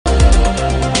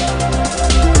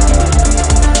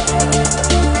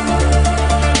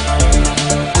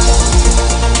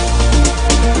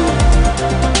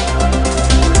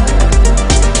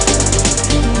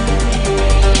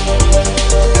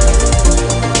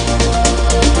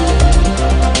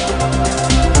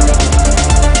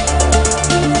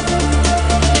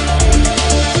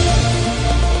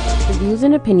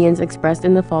opinions expressed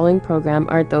in the following program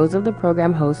are those of the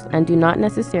program host and do not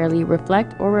necessarily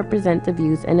reflect or represent the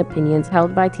views and opinions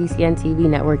held by TCN TV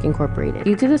Network Incorporated.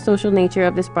 Due to the social nature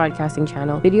of this broadcasting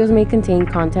channel, videos may contain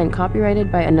content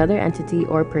copyrighted by another entity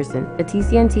or person. The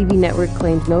TCN TV Network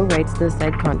claims no rights to the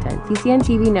said content. TCN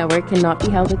TV Network cannot be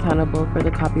held accountable for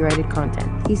the copyrighted content.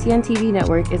 TCN TV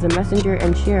Network is a messenger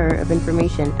and sharer of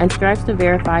information and strives to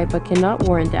verify but cannot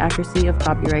warrant the accuracy of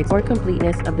copyrights or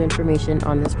completeness of the information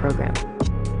on this program.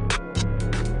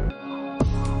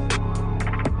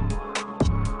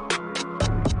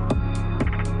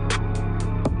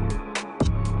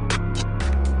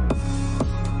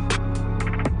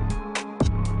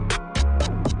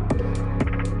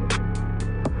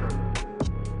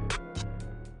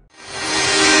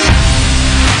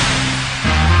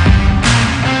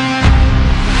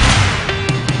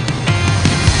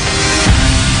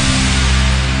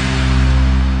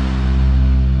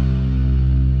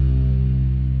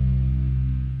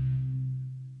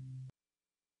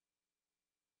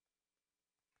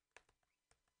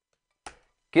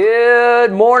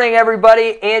 Good morning,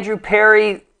 everybody. Andrew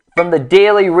Perry from the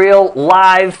Daily Reel,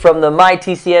 live from the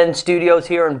MyTCN studios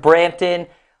here in Brampton.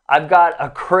 I've got a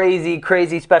crazy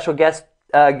special guest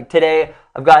today.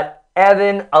 I've got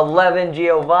Evan 11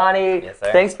 Giovanni. Yes,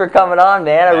 sir. Thanks for coming on,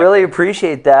 man. I really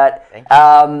appreciate that. Thank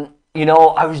you. You know,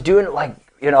 I was doing I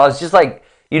was just like,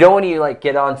 you know, when you like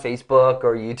get on Facebook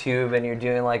or YouTube and you're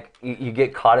doing like, you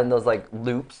get caught in those like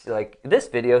loops, like this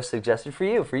video suggested for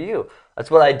you. That's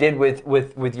what I did with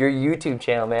your YouTube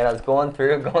channel, man. I was going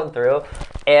through,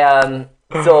 and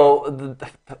so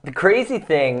the crazy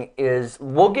thing is,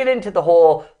 we'll get into the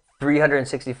whole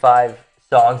 365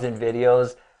 songs and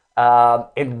videos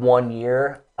in 1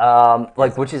 year,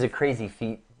 which is a crazy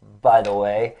feat, by the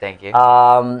way. Thank you.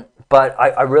 But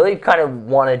I really kind of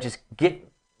want to just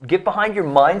get behind your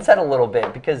mindset a little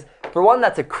bit, because for one,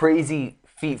 that's a crazy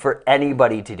feat for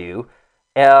anybody to do.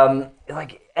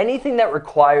 Like anything that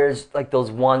requires like those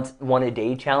one a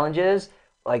day challenges,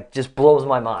 like just blows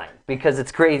my mind, because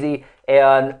it's crazy,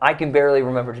 and I can barely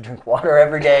remember to drink water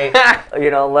every day.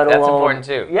 You know, let alone. That's important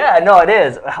too. Yeah, no, it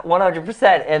is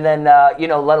 100%. And then you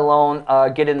know, let alone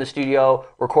get in the studio,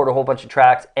 record a whole bunch of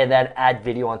tracks, and then add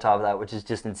video on top of that, which is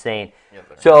just insane. Yes,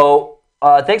 sir. So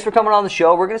thanks for coming on the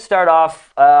show. We're gonna start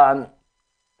off.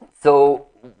 So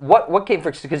what came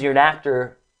first? Because you're an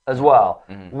actor as well.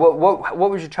 Mm-hmm. What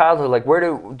was your childhood like?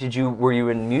 Were you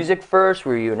in music first?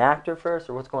 Were you an actor first,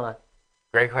 or what's going on?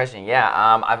 Great question. Yeah,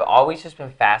 I've always just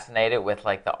been fascinated with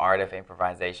like the art of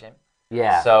improvisation.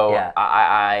 Yeah. So yeah.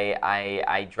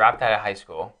 I dropped out of high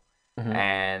school, Mm-hmm.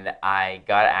 and I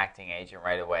got an acting agent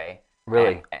right away.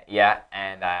 Really?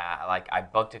 And I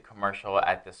booked a commercial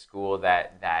at the school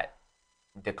that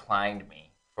declined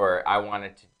me for I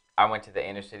went to the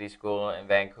inner city school in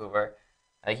Vancouver.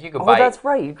 Like you could buy. Oh, that's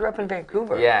right. You grew up in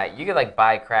Vancouver. Yeah, you could like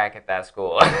buy crack at that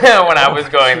school when I was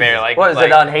going there. Like, what is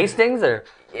it on Hastings or?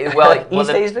 East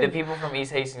Hastings? The people from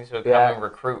East Hastings would come and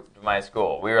recruit to my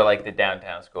school. We were like the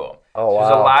downtown school. Oh, wow. So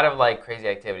there's a lot of like crazy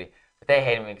activity, but they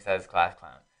hated me because I was a class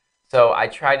clown. So I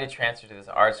tried to transfer to this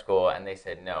art school, and they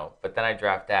said no. But then I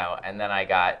dropped out, and then I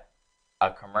got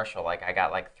a commercial. Like I got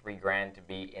like $3,000 to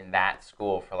be in that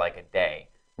school for like a day.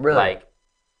 Really? Like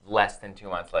less than 2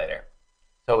 months later.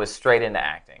 So it was straight into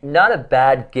acting. Not a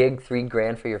bad gig,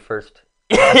 $3,000 for your first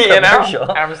You commercial.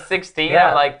 know, I'm 16. Yeah.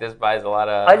 I'm like, this buys a lot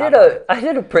of. I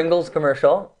did a Pringles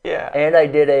commercial. Yeah. And I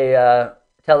did a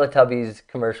Teletubbies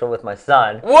commercial with my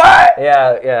son. What?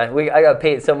 Yeah. I got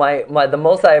paid. So the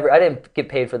most I didn't get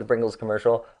paid for the Pringles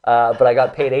commercial, but I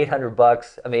got paid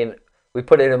 $800. I mean, we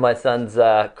put it in my son's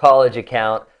college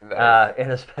account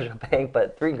in a special bank.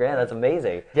 But $3,000, that's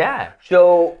amazing. Yeah.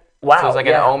 So. Wow. So it was like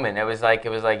an omen. It was like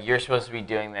you're supposed to be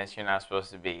doing this. You're not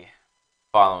supposed to be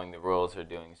following the rules or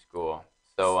doing school.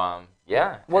 So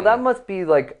yeah. Well, that must be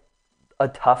like a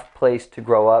tough place to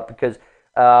grow up, because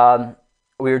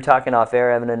we were talking off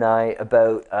air, Evan and I,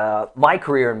 about my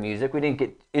career in music. We didn't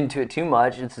get into it too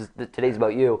much. Today's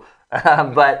about you,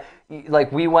 but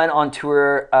like we went on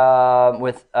tour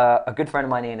with a good friend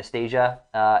of mine, Anastasia,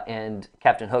 and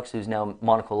Captain Hooks, who's now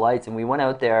Monaco Lights, and we went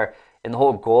out there. And the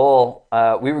whole goal,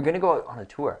 we were going to go on a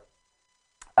tour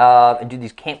and do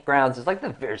these campgrounds. It's like a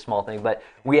very small thing, but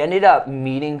we ended up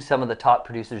meeting some of the top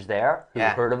producers there who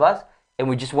heard of us, and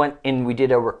we just went and we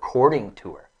did a recording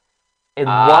tour. And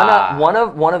one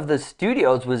of the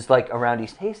studios was like around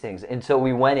East Hastings, and so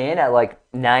we went in at like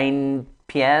 9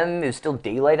 p.m. It was still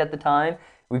daylight at the time.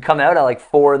 We come out at like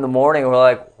 4 in the morning, and we're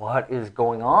like, "What is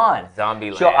going on?" Zombie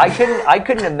land. So I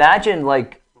couldn't imagine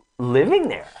like living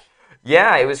there.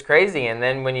 Yeah, it was crazy. And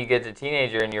then when you get to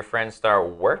teenager and your friends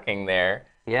start working there,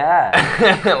 Yeah.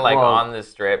 like Well- on the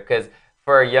strip. Because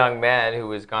for a young man who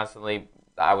was constantly,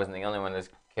 I wasn't the only one that's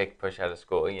kicked, push out of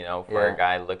school, you know, for Yeah. a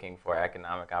guy looking for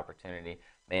economic opportunity,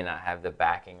 may not have the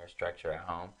backing or structure at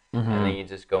home. Mm-hmm. And then you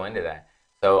just go into that.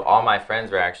 So all my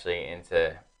friends were actually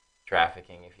into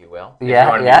trafficking, if you will. If Yeah, you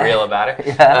want to yeah. be real about it.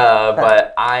 Yeah.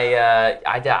 But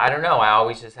I don't know. I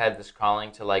always just had this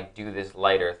calling to like do this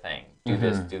lighter thing, do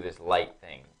this light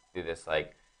thing, do this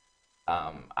like.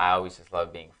 I always just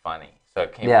loved being funny, so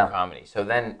it came Yeah. from comedy. So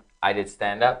then I did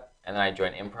stand up, and then I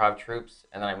joined improv troupes,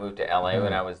 and then I moved to LA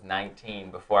when I was 19.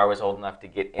 Before I was old enough to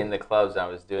get in the clubs, I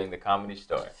was doing the Comedy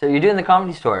Store. So you're doing the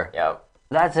Comedy Store. Yep.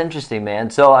 That's interesting, man.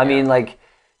 So I mean, like,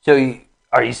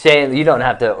 are you saying you don't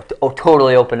have to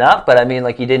totally open up? But I mean,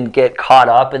 like, you didn't get caught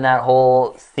up in that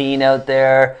whole scene out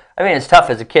there. I mean, it's tough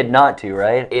as a kid not to,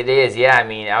 right? It is, yeah. I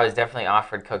mean, I was definitely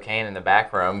offered cocaine in the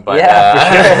back room, but Yeah,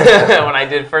 for sure. when I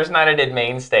did first night, I did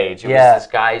main stage. It Yeah. was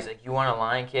this guy. He's like, "You want a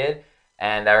line, kid?"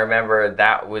 And I remember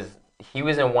he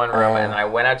was in one room, and I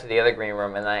went out to the other green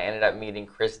room, and I ended up meeting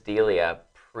Chris D'Elia,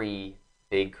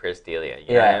 big Chris D'Elia.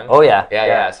 You know him? Oh yeah.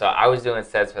 Yeah. So I was doing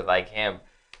sets with like him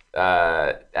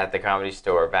at the Comedy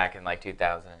Store back in like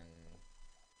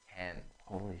 2010.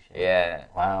 Holy shit. Yeah.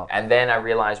 Wow. And then I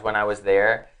realized when I was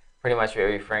there, pretty much what you're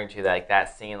referring to, like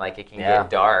that scene, like it can Yeah. get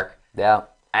dark. Yeah.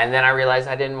 And then I realized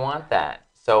I didn't want that.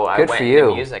 So I Good went for into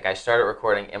you. music. I started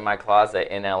recording in my closet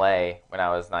in LA when I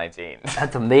was 19.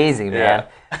 That's amazing, man.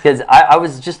 Yeah. Because I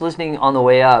was just listening on the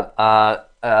way up,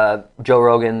 Joe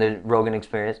Rogan, the Rogan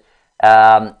Experience,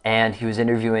 and he was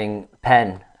interviewing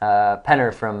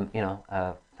Penner from,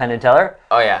 Penn and Teller.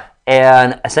 Oh yeah.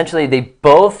 And essentially, they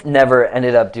both never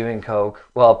ended up doing coke.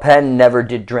 Well, Penn never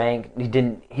did drink.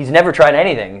 He's never tried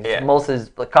anything. Yeah. Most of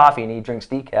his coffee, and he drinks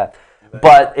decaf.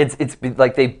 But it's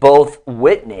like they both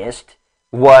witnessed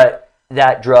what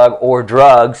that drug or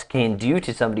drugs can do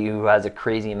to somebody who has a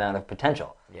crazy amount of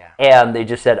potential. Yeah. And they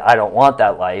just said, I don't want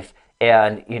that life.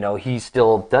 And he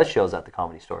still does shows at the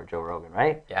Comedy Store, Joe Rogan,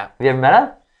 right? Yeah. Have you ever met him?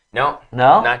 No.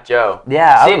 No? Not Joe.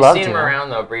 Yeah, I would love seen to, him man. around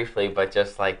though briefly, but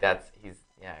just like he's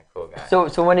a cool guy.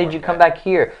 So when did you Cool come guy. back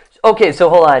here? Okay, so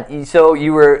hold on. So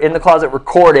you were in the closet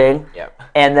recording. Yep.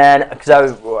 And then, because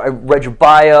I read your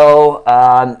bio,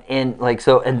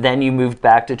 and then you moved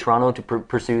back to Toronto to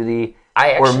pursue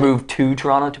or moved to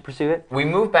Toronto to pursue it. We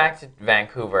moved back to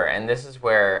Vancouver, and this is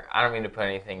where I don't mean to put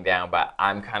anything down, but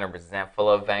I'm kind of resentful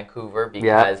of Vancouver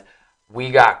because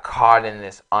we got caught in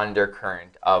this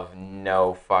undercurrent of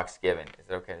no fucks given. Is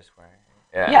it okay to swear?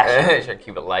 Yeah. Should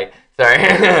keep it light.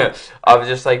 Sorry. Of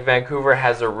just like Vancouver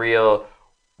has a real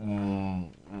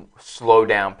slow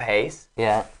down pace.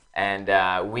 Yeah.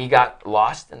 And we got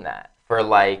lost in that for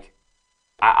like,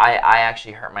 I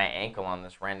actually hurt my ankle on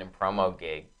this random promo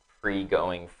gig,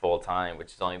 going full time,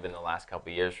 which has only been the last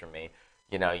couple of years for me.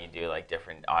 You do like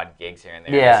different odd gigs here and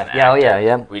there. Yeah, as an yeah, oh, actor. yeah,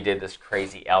 yeah. We did this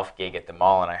crazy elf gig at the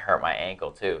mall, and I hurt my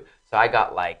ankle too. So I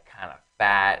got like kind of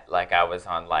fat, like I was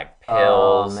on like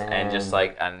pills, and just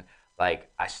like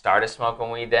I started smoking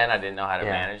weed then. I didn't know how to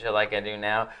manage it like I do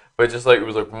now, but just like it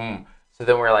was like boom. So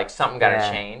then we're like something got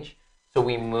to change. So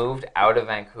we moved out of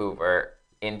Vancouver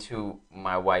into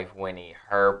my wife Winnie,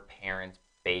 her parents'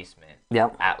 basement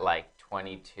at like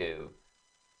 22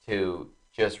 to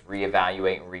just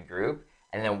reevaluate and regroup.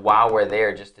 And then while we're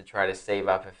there, just to try to save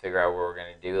up and figure out what we're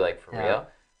going to do, like for real,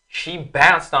 she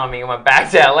bounced on me and went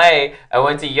back to LA. I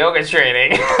went to yoga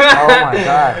training. Oh my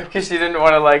God. Because she didn't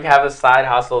want to like have a side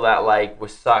hustle that like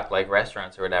was sucked, like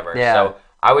restaurants or whatever. Yeah. So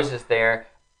I was just there,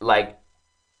 like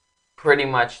pretty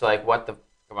much like, what the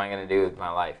am I going to do with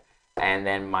my life? And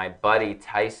then my buddy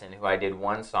Tyson, who I did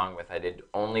one song with, I did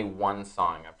only one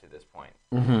song up to this point.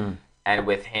 Mm-hmm. And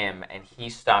with him, and he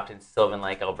stopped in Sylvan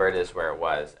Lake, Alberta is where it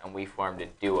was, and we formed a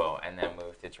duo and then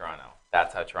moved to Toronto.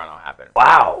 That's how Toronto happened.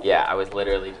 Wow. Yeah, I was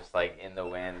literally just like in the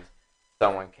wind.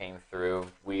 Someone came through.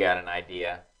 We got an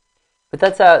idea. But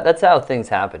that's how things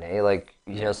happen, eh? Like,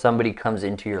 somebody comes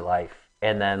into your life,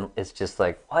 and then it's just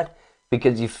like, what?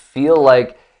 Because you feel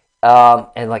like,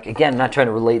 and like, again, I'm not trying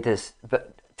to relate this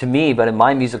to me, but in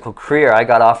my musical career, I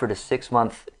got offered a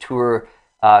 6-month tour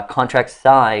contract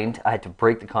signed. I had to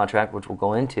break the contract, which we'll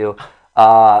go into,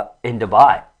 in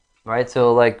Dubai. Right,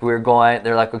 so like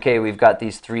they're like, okay, we've got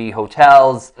these 3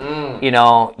 hotels. You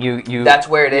That's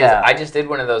where it is. Yeah. I just did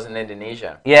one of those in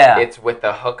Indonesia. Yeah. It's with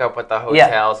the hookup with the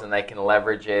hotels, and they can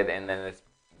leverage it, and then it's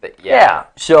Yeah.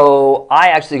 So I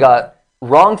actually got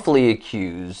wrongfully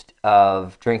accused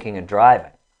of drinking and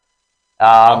driving. Shit.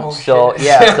 Oh, shit.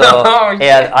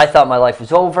 And I thought my life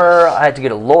was over. I had to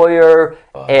get a lawyer,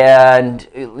 and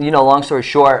long story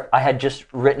short, I had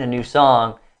just written a new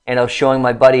song, and I was showing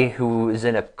my buddy who was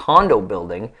in a condo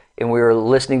building. and we were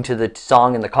listening to the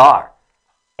song in the car.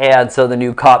 And so the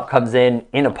new cop comes in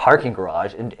a parking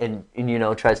garage and you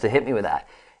know, tries to hit me with that.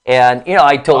 And you know,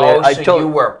 I told you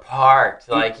were parked,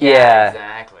 like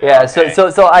exactly. Yeah, okay.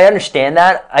 so I understand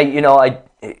that.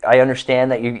 I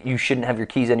understand that you shouldn't have your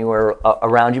keys anywhere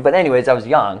around you. But anyways, I was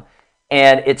young,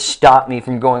 and it stopped me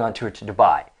from going on tour to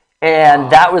Dubai.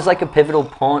 And that was like a pivotal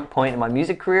point in my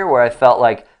music career where I felt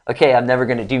like, okay, I'm never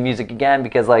going to do music again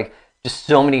because like just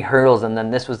so many hurdles, and then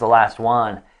this was the last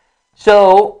one.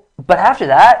 So, but after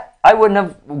that, I wouldn't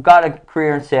have got a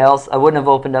career in sales. I wouldn't have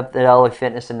opened up the LA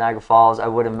Fitness in Niagara Falls. I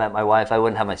wouldn't have met my wife. I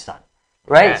wouldn't have my son.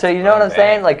 Right? Yeah, so you know what I'm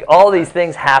saying? Like all these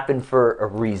things happen for a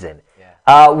reason.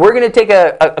 Yeah. We're going to take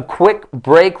a quick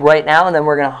break right now, and then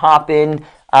we're going to hop in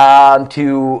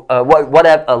to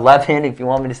what 11, if you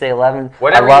want me to say 11.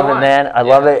 Whatever I love you it, want. man. I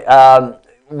love it.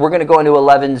 We're going to go into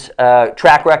 11's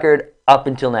track record up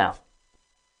until now.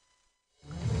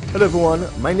 Hello everyone,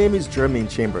 my name is Jermaine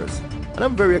Chambers, and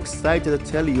I'm very excited to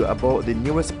tell you about the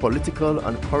newest political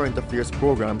and current affairs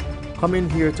program coming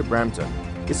here to Brampton.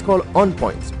 It's called On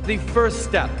Point. The first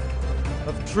step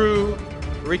of true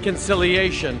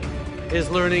reconciliation is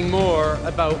learning more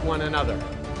about one another.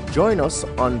 Join us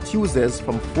on Tuesdays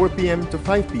from 4 p.m. to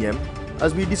 5 p.m.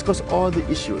 as we discuss all the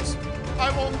issues. I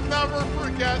will never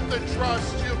forget the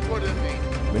trust you put in me.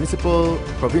 Municipal,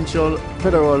 provincial,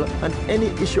 federal, and any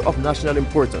issue of national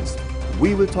importance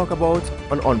we will talk about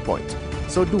on Point.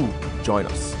 So do join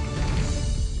us.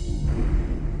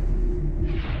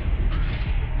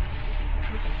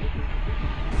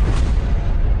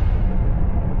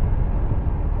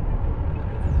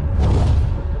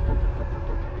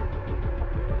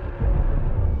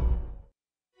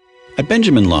 At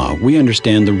Benjamin Law, we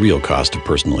understand the real cost of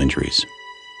personal injuries.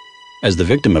 As the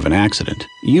victim of an accident,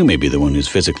 you may be the one who's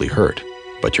physically hurt,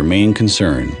 but your main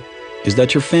concern is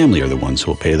that your family are the ones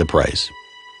who will pay the price.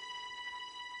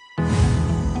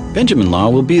 Benjamin Law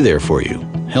will be there for you,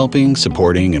 helping,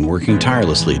 supporting, and working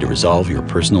tirelessly to resolve your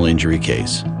personal injury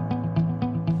case.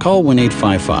 Call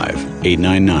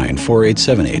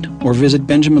 1-855-899-4878 or visit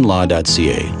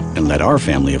benjaminlaw.ca and let our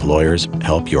family of lawyers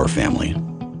help your family.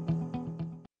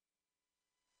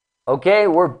 Okay,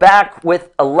 we're back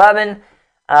with 11.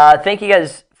 Thank you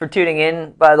guys for tuning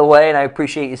in, by the way, and I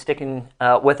appreciate you sticking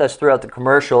with us throughout the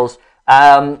commercials.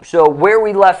 So where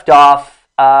we left off,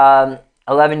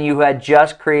 11, you had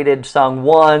just created song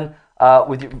 1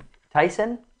 with your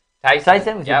Tyson?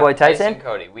 Tyson? With your boy Tyson?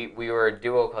 Cody. We were a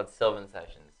duo called Sylvan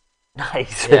Sessions.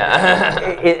 Nice. Yeah.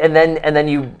 and then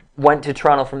you went to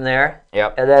Toronto from there.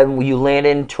 Yep. And then you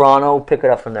landed in Toronto, pick it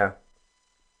up from there.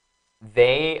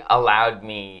 They allowed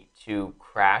me to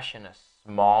crash in a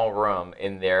small room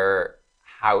in their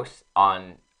house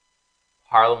on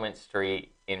Parliament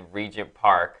Street in Regent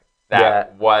Park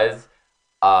that was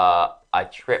a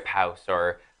trip house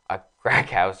or a crack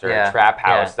house or a trap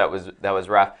house that was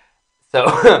rough.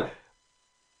 So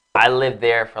I lived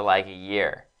there for like a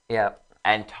year. Yeah.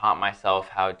 And taught myself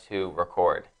how to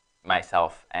record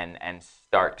myself and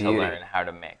start to learn how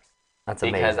to mix. That's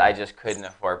amazing. Because I just couldn't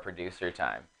afford producer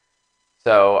time.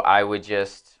 So I would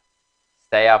just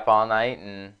stay up all night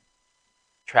and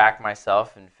track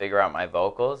myself and figure out my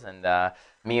vocals. And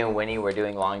me and Winnie were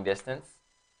doing long distance.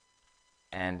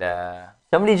 And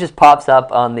somebody just pops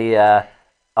up on the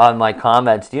on my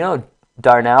comments. Do you know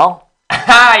Darnell?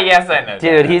 Yes, I know.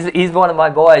 Dude, he's one of my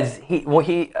boys. You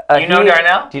know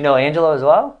Darnell? Do you know Angelo as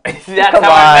well? That's how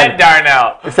I met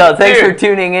Darnell. So thanks for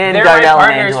tuning in, Darnell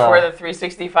and Angelo. They're my partners for the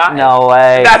 365. No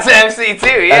way. That's MC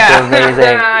too. Yeah. That's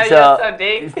amazing. So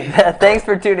Dave. Thanks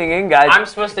for tuning in, guys. I'm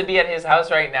supposed to be at his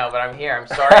house right now, but I'm here. I'm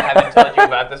sorry I haven't told you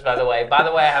about this, by the way. By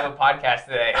the way, I have a podcast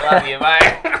today. Love you.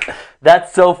 Bye.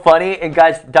 That's so funny. And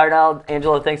guys, Darnell,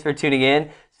 Angelo, thanks for tuning in.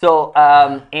 So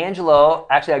Angelo,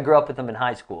 actually, I grew up with him in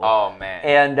high school. Oh man!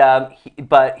 And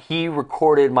but he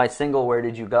recorded my single "Where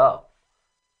Did You Go."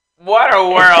 What a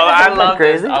world! I love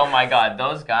crazy? this. Oh my God,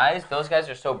 those guys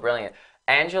are so brilliant.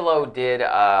 Angelo did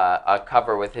a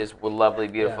cover with his lovely,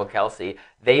 beautiful Kelsey.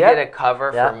 They did a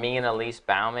cover for me and Elise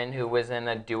Bauman, who was in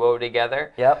a duo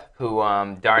together. Yep. Who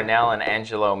Darnell and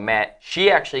Angelo met. She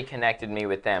actually connected me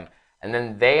with them, and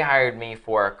then they hired me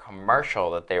for a commercial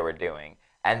that they were doing.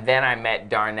 And then I met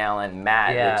Darnell and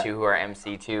Matt, the two who are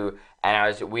MC2,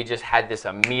 and we just had this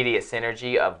immediate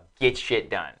synergy of get shit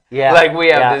done. Yeah. Like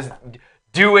we have this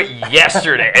do it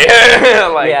yesterday.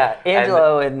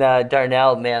 Angelo and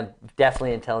Darnell, man,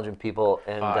 definitely intelligent people.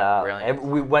 And,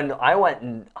 when I went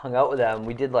and hung out with them,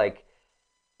 we did like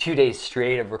 2 days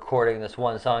straight of recording this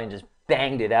one song and just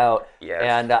banged it out. Yes.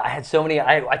 And I had so many.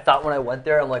 I thought when I went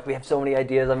there, I'm like, we have so many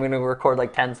ideas. I'm going to record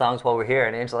like 10 songs while we're here.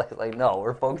 And Angela's like, no,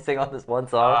 we're focusing on this one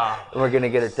song, and we're going to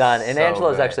get it done. And so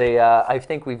Angela's good. actually, I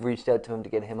think we've reached out to him to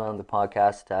get him on the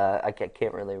podcast. I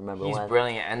can't really remember He's when.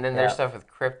 brilliant. And then there's stuff with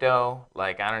crypto.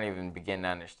 Like, I don't even begin to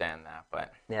understand that.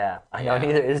 But Yeah, I know Yeah.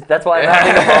 neither. That's why I'm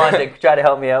having him on to try to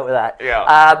help me out with that. Yeah,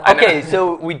 I know. Okay,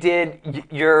 so we did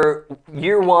your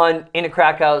year one in a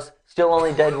crack house. Still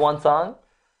only did one song.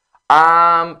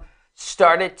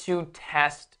 Started to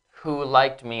test who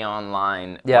liked me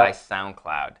online Yeah. by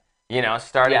SoundCloud. You know,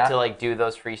 started Yeah. to like do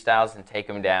those freestyles and take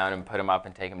them down and put them up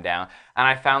and take them down. And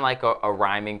I found like a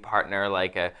rhyming partner,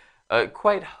 like a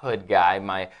quite hood guy,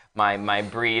 my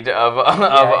breed of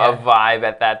vibe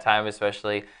at that time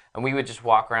especially. And we would just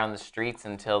walk around the streets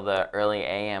until the early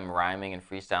AM rhyming and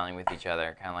freestyling with each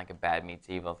other, kind of like a Bad Meets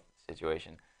Evil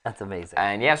situation. That's amazing.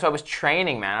 And yeah, so I was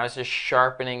training, man. I was just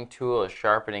sharpening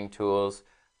tools,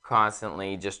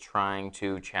 constantly just trying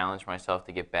to challenge myself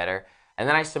to get better. And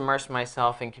then I immersed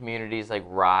myself in communities like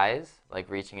Rise, like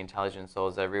Reaching Intelligent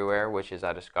Souls Everywhere, which is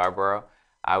out of Scarborough.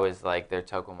 I was like their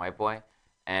token white boy.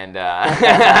 And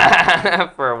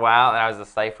for a while, and I was a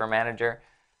cipher manager.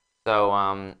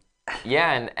 So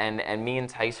yeah, and me and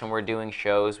Tyson were doing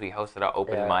shows. We hosted an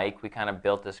open mic. We kind of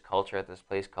built this culture at this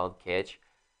place called Kitsch.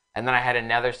 And then I had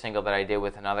another single that I did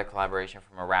with another collaboration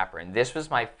from a rapper. And this was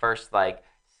my first like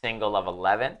single of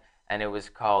 11, and it was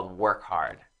called Work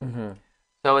Hard. Mm-hmm.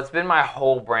 So it's been my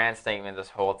whole brand statement this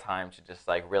whole time to just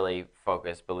like really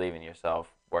focus, believe in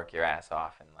yourself, work your ass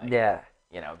off, and like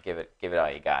you know, give it all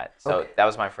you got. So that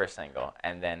was my first single,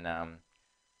 and then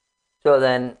So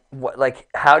then, what, like,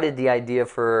 how did the idea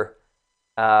for,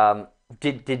 how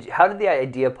did the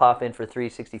idea pop in for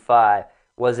 365?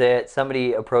 Was it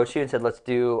somebody approached you and said, let's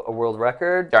do a world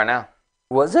record? Darnell.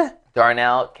 Was it?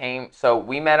 Darnell came, so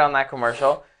we met on that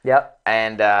commercial. Yep.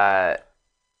 And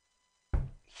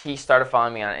he started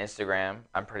following me on Instagram.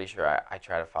 I'm pretty sure I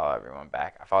try to follow everyone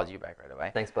back. I followed you back right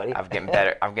away. Thanks, buddy. I'm getting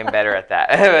better. I'm getting better at that.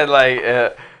 But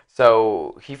like,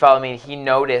 so he followed me, and he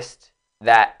noticed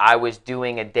that I was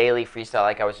doing a daily freestyle,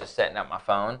 like I was just setting up my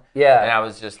phone. Yeah. And I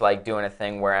was just like doing a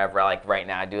thing wherever, like right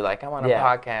now I do, like I'm on a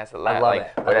podcast. I love like,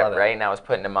 it. I whatever, love it. right? And I was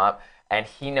putting them up, and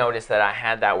he noticed that I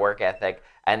had that work ethic.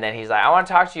 And then he's like, I want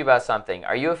to talk to you about something.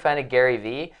 Are you a fan of Gary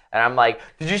Vee? And I'm like,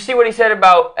 did you see what he said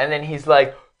about, and then he's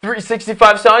like,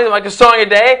 365 songs? I'm like, a song a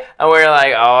day? And we were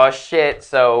like, oh shit.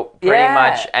 So pretty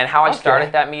much, and how I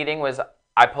started that meeting was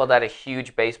I pulled out a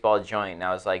huge baseball joint, and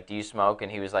I was like, do you smoke?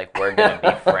 And he was like, we're going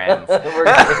to be friends.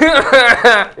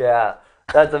 Yeah,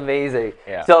 that's amazing.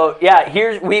 Yeah. So yeah,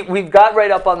 here's we've got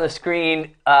right up on the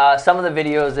screen some of the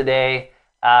videos today.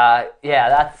 Yeah,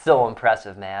 that's so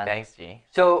impressive, man. Thanks, G.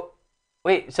 So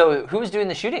wait, so who's doing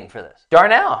the shooting for this?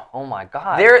 Darnell. Oh my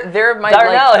God. They're my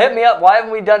Darnell, hit me up. Why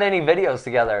haven't we done any videos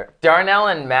together? Darnell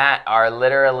and Matt are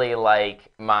literally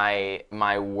like my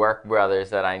work brothers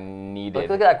that I needed.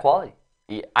 Look at that quality.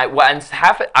 Yeah,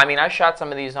 I shot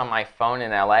some of these on my phone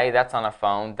in LA. That's on a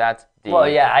phone. That's deep. Well,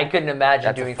 yeah, I couldn't imagine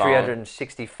That's a doing phone.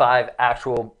 365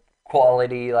 actual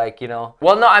quality, like, you know.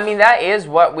 Well, no, I mean that is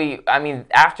what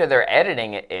after they're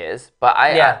editing it is, but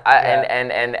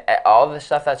and all the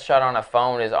stuff that's shot on a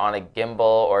phone is on a gimbal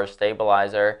or a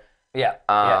stabilizer. Yeah.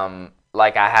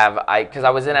 Like because I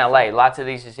was in LA. Lots of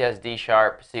these, you see, that's D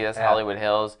Sharp. See, that's Hollywood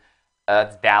Hills.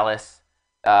 That's Dallas.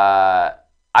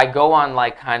 I go on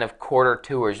like kind of quarter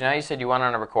tours. You know, you said you went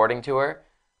on a recording tour.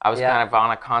 I was kind of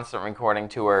on a constant recording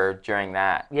tour during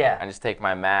that. Yeah. I just take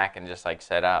my Mac and just like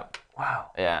set up.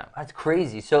 Wow. Yeah. That's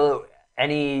crazy. So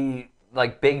any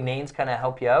like big names kind of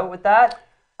help you out with that?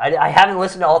 I haven't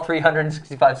listened to all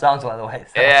 365 songs, by the way.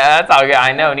 So. Yeah, that's all good.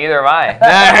 I know, neither have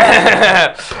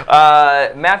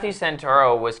I. Matthew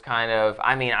Santoro was kind of,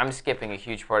 I'm skipping a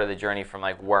huge part of the journey from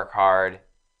like work hard.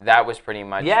 That was pretty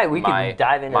much we can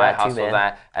dive into that hustle, too,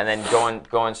 man. and then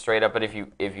going straight up. But if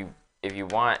you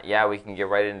want, we can get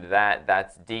right into that.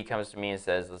 That's D comes to me and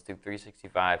says, let's do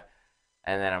 365.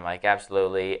 And then I'm like,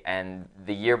 absolutely. And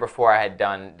the year before I had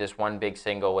done this one big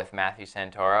single with Matthew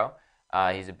Santoro.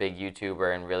 He's a big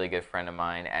YouTuber and really good friend of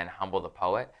mine, and Humble the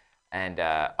Poet, and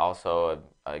also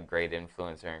a great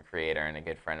influencer and creator and a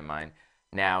good friend of mine.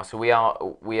 Now, so we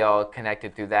all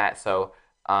connected through that. So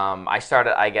I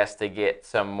started, I guess, to get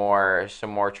some more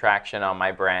traction on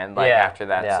my brand. Like after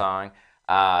that song,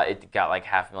 it got like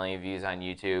 500,000 views on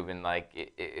YouTube, and like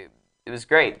it was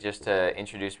great just to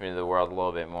introduce me to the world a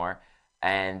little bit more.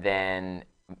 And then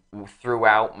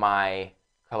throughout my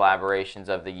collaborations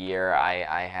of the year,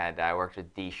 I worked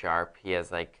with D Sharp. He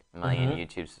has like 1 million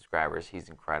YouTube subscribers. He's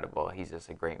incredible. He's just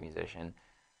a great musician.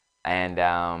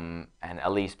 and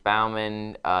Elise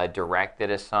Bauman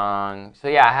directed a song. So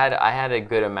yeah, I had a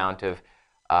good amount of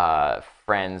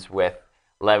friends with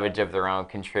leverage of their own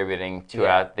contributing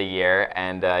throughout the year,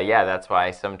 and yeah, that's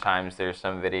why sometimes there's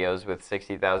some videos with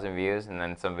 60,000 views and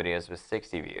then some videos with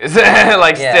 60 views.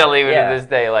 Like still even to this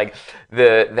day, like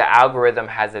the algorithm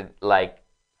hasn't like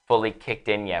fully kicked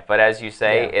in yet, but as you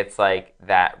say, it's like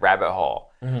that rabbit hole.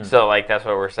 So like that's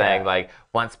what we're saying. Like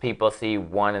once people see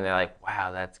one and they're like,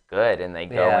 wow, that's good, and they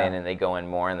go in and they go in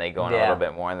more and they go in a little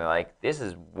bit more and they're like, this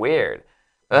is weird.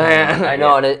 I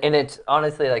know, and it's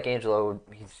honestly like Angelo,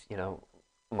 he's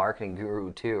marketing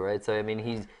guru too, right? So I mean,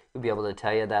 he'll be able to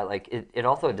tell you that like it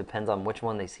also depends on which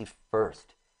one they see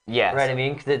first. Yes. Right. I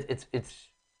mean, because it's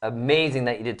amazing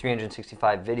that you did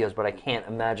 365 videos, but I can't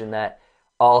imagine that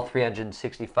all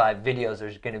 365 videos are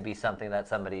going to be something that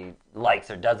somebody likes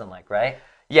or doesn't like, right?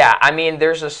 Yeah, I mean,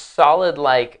 there's a solid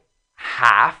like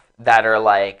half that are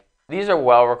like these are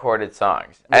well recorded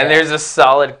songs, and there's a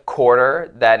solid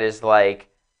quarter that is like.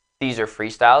 These are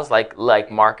freestyles,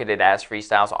 like marketed as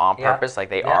freestyles on purpose,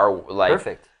 like they are like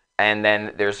perfect. And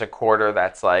then there's a quarter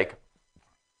that's like,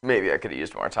 maybe I could have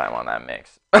used more time on that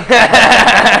mix. But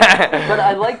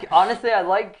I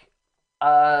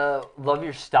love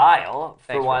your style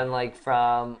for Thanks, one, like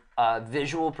from a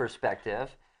visual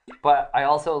perspective, but I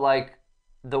also like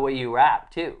the way you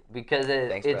rap too, because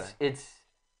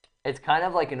it's kind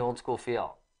of like an old school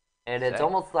feel, and it's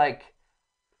almost like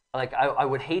I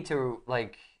would hate to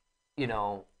like.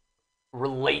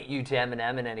 Relate you to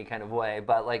Eminem in any kind of way,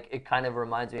 but like it kind of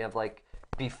reminds me of like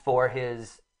before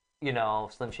his,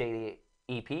 Slim Shady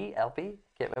EP, LP,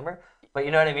 can't remember, but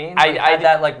you know what I mean? Like, I had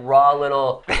that like raw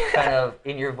little kind of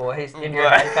in your voice, in your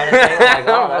head kind of thing. I'm like,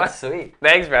 oh, that's sweet.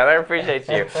 Thanks, man. I appreciate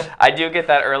you. I do get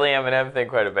that early Eminem thing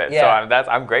quite a bit, so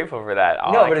I'm grateful for that.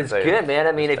 But it's good, man.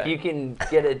 I mean, if you can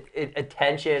get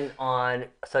attention on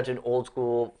such an old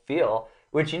school feel,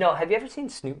 which have you ever seen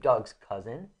Snoop Dogg's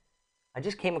cousin? I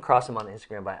just came across him on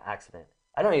Instagram by accident.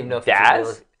 I don't even know if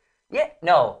Daz?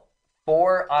 No.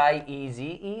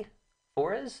 4IEZE?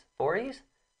 Fories?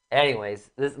 Anyways,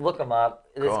 look him up.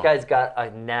 This guy's got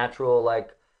a natural,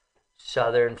 like,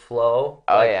 southern flow.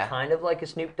 Kind of like a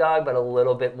Snoop Dogg, but a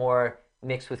little bit more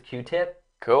mixed with Q-Tip.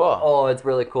 Cool. Oh, it's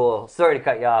really cool. Sorry to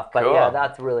cut you off, but yeah,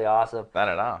 that's really awesome. Not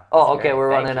at all. Oh, okay, we're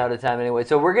running out of time anyway.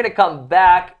 So we're going to come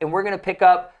back, and we're going to pick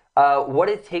up what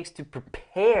it takes to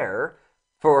prepare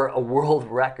for a world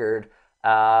record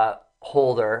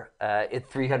holder at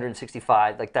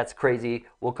 365. Like, that's crazy.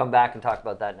 We'll come back and talk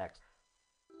about that next.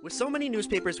 With so many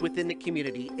newspapers within the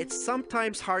community, it's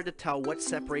sometimes hard to tell what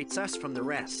separates us from the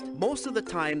rest. Most of the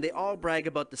time, they all brag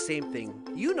about the same thing.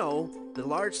 The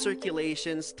large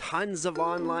circulations, tons of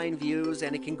online views,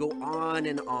 and it can go on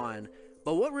and on.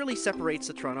 But what really separates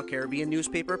the Toronto Caribbean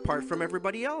newspaper apart from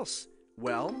everybody else?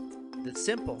 Well, it's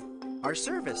simple. Our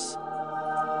service.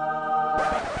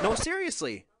 No,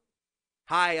 seriously.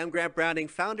 Hi, I'm Grant Browning,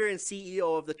 founder and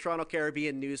CEO of the Toronto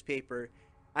Caribbean newspaper.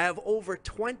 I have over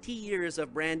 20 years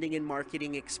of branding and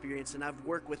marketing experience, and I've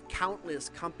worked with countless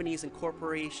companies and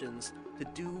corporations to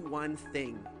do one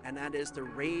thing, and that is to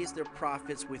raise their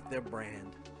profits with their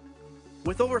brand.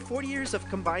 With over 40 years of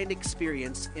combined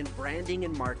experience in branding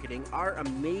and marketing, our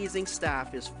amazing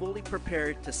staff is fully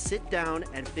prepared to sit down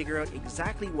and figure out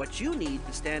exactly what you need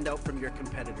to stand out from your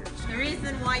competitors. The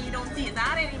reason why you don't see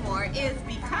that anymore is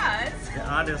because the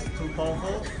ad is too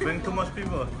powerful, bring too much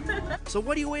people. So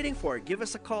what are you waiting for? Give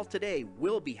us a call today.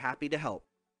 We'll be happy to help.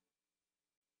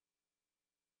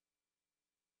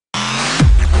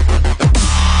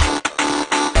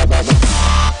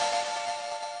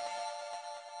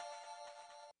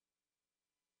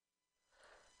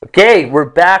 Okay, we're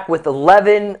back with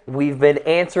 11. We've been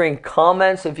answering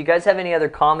comments. So if you guys have any other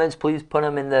comments, please put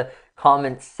them in the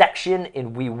comment section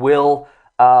and we will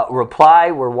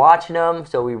reply. We're watching them,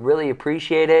 so we really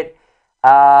appreciate it.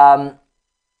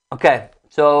 Okay,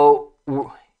 so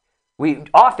we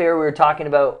off air we were talking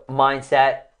about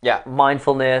mindset,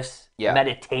 mindfulness,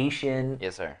 meditation.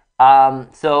 Yes, sir.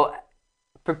 So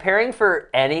preparing for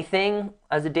anything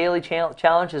as a daily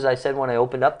challenge, as I said when I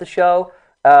opened up the show,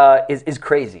 is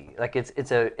crazy. Like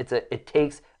it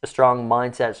takes a strong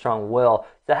mindset, strong will.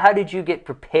 So how did you get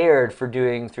prepared for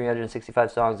doing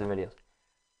 365 songs and videos?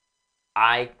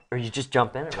 Or you just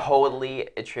jump in? Totally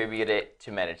attribute it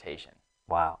to meditation.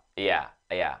 Wow. Yeah.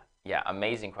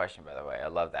 Amazing question, by the way. I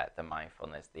love that, the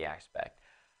mindfulness, the aspect.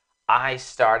 I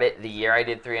started the year I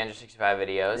did 365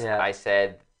 videos. Yeah. I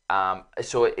said,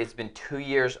 so it's been 2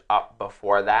 years up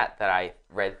before that I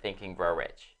read Think and Grow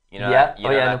Rich. You know that? You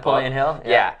know that Napoleon book?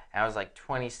 Hill? Yeah. And I was like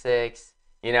 26,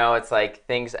 You know, it's like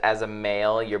things as a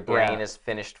male, your brain Yeah. is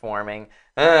finished forming,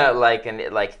 like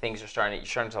things are you're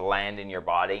starting to land in your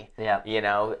body. Yeah. You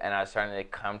know, and I was starting to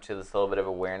come to this little bit of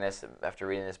awareness after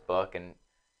reading this book and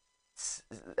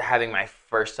having my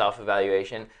first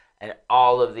self-evaluation. And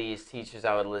all of these teachers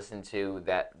I would listen to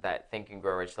that Think and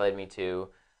Grow Rich led me to,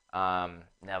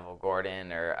 Neville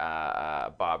Gordon or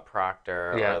Bob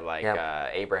Proctor or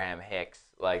Abraham Hicks,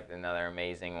 like another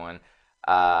amazing one.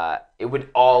 It would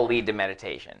all lead to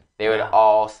meditation. They would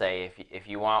all say, if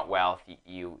you want wealth,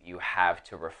 you have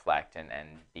to reflect and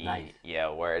be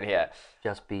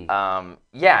Just be.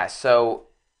 So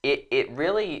it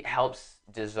really helps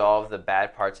dissolve the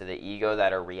bad parts of the ego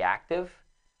that are reactive,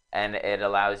 and it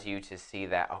allows you to see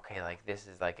that, okay, like this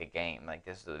is like a game, like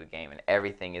this is a game, and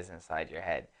everything is inside your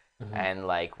head. And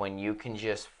like when you can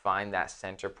just find that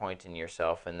center point in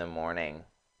yourself in the morning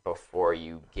before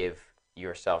you give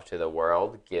yourself to the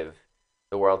world, give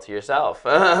the world to yourself.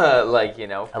 Like, you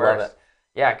know, first. I love it.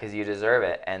 Yeah, because you deserve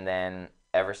it. And then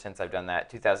ever since I've done that,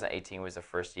 2018 was the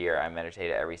first year I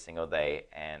meditated every single day,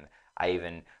 and I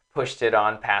even passed it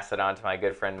on to my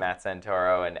good friend Matt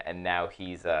Santoro, and now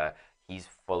he's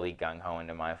fully gung-ho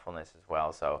into mindfulness as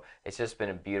well. So it's just been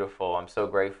I'm so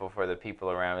grateful for the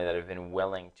people around me that have been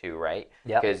willing to, right?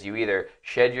 Yep. Because you either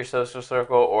shed your social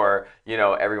circle or, you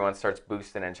know, everyone starts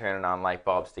boosting and turning on light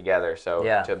bulbs together. So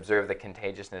to observe the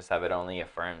contagiousness of it only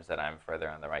affirms that I'm further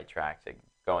on the right track to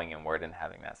going inward and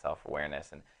having that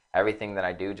self-awareness. And everything that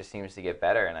I do just seems to get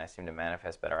better, and I seem to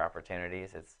manifest better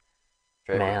opportunities. It's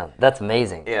trippy. Man, that's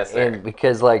amazing. Yes, sir. And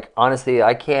because, like, honestly,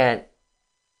 I can't,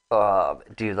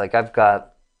 dude, like, I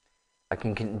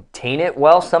can contain it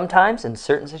well sometimes in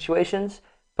certain situations,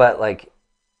 but, like,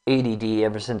 ADD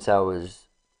ever since I was,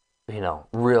 you know,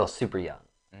 real super young.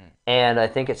 And I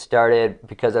think it started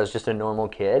because I was just a normal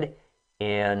kid,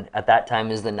 and at that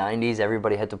time is the 90s,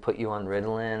 everybody had to put you on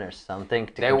Ritalin or something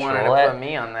to control it. They wanted to put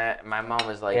me on that. My mom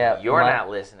was like, you're not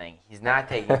listening. He's not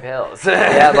taking pills.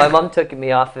 Yeah, my mom took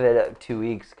me off of it 2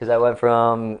 weeks because I went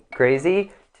from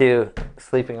crazy to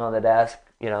sleeping on the desk,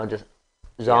 you know, just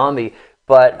zombie.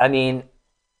 But, I mean,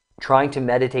 trying to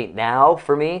meditate now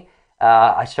for me,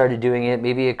 I started doing it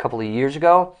maybe a couple of years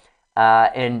ago.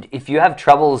 And if you have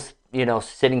troubles, you know,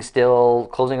 sitting still,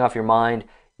 closing off your mind,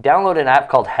 download an app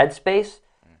called Headspace.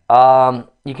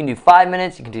 You can do 5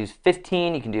 minutes, you can do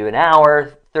 15, you can do an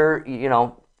hour,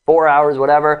 4 hours,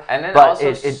 whatever. And then but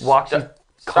also it walks you start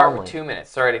calmly. with 2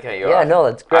 minutes. Sorry to cut you off. Yeah, no,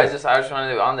 that's great. I just want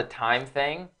to do on the time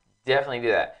thing. Definitely do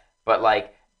that. But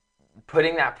like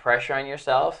putting that pressure on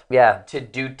yourself. To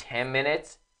do 10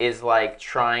 minutes is like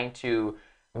trying to.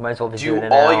 You might as well do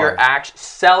all your actions.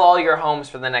 Sell all your homes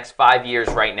for the next 5 years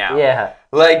right now. Yeah.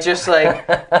 Like just like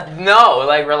no,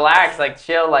 like relax, like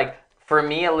chill. Like for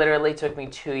me, it literally took me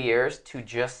 2 years to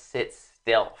just sit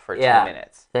still for 2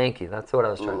 minutes. Thank you. That's what I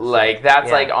was trying to say. Like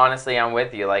that's like honestly, I'm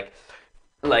with you. Like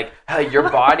your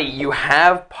body, you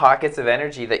have pockets of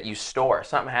energy that you store.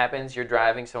 Something happens, you're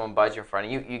driving, someone butts in front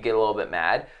of you, you get a little bit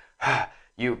mad.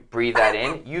 You breathe that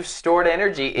in. You've stored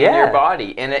energy in your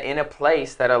body in a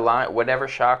place that align whatever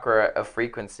chakra of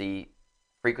frequency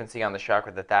on the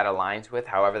chakra that aligns with,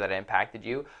 however that impacted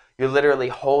you. You're literally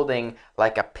holding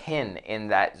like a pin in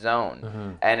that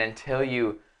zone, and until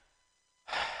you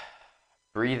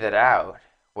breathe it out,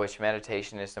 which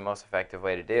meditation is the most effective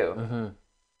way to do,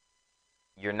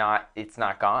 it's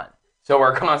not gone. So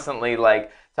we're constantly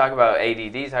like talk about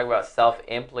ADD, talk about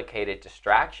self-implicated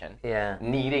distraction.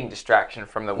 Needing distraction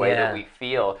from the way that we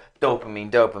feel.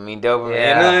 Dopamine.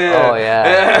 Yeah. Oh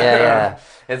yeah.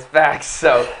 It's facts.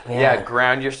 So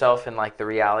ground yourself in like the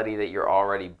reality that you're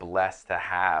already blessed to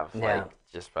have, like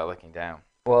just by looking down.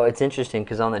 Well, it's interesting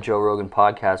because on the Joe Rogan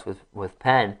podcast with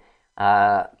Penn,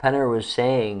 Penner was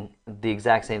saying the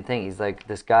exact same thing. He's like,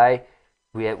 this guy,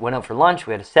 went out for lunch,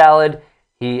 we had a salad.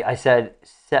 He said,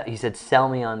 sell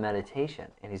me on meditation.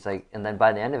 And he's like, and then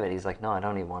by the end of it, he's like, no, I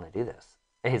don't even want to do this.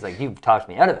 And he's like, you've talked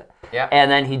me out of it. Yeah.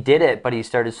 And then he did it, but he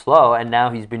started slow, and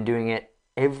now he's been doing it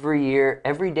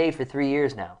every day for 3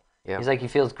 years now. Yeah. He's like, he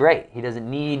feels great. He doesn't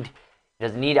need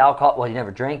alcohol. Well, he never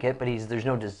drank it, but there's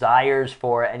no desires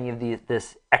for any of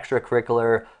this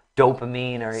extracurricular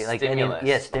dopamine or like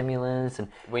stimulus. Stimulants. And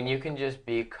when you can just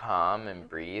be calm and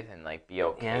breathe and like be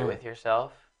okay with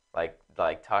yourself, like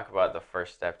talk about the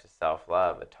first step to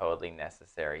self-love, a totally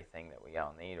necessary thing that we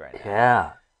all need right now.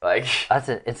 Yeah. Like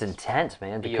it's intense,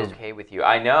 man. Be okay with you.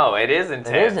 I know, it is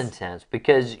intense. It is intense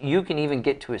because you can even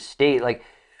get to a state like,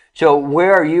 so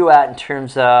where are you at in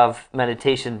terms of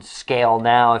meditation scale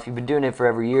now? If you've been doing it for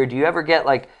every year, do you ever get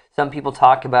like some people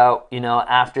talk about, you know,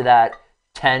 after that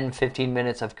 10, 15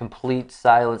 minutes of complete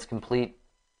silence, complete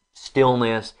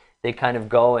stillness, they kind of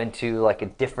go into like a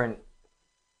different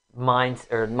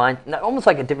almost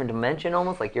like a different dimension,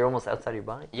 almost like you're almost outside of your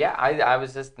body. Yeah, I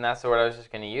was just, and that's what I was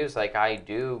just going to use. Like, I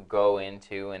do go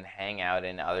into and hang out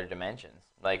in other dimensions,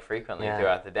 like, frequently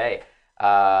throughout the day.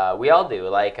 We all do.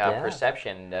 Like,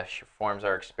 perception forms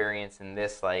our experience in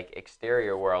this, like,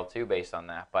 exterior world, too, based on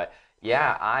that. But,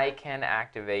 yeah, I can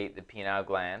activate the pineal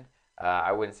gland.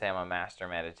 I wouldn't say I'm a master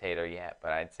meditator yet,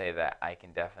 but I'd say that I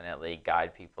can definitely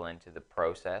guide people into the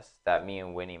process. That me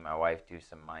and Winnie, my wife, do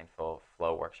some mindful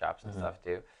flow workshops and stuff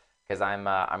too. Because I'm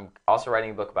also writing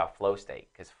a book about flow state.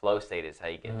 Because flow state is how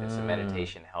you get this. And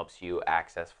meditation helps you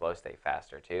access flow state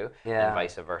faster too, and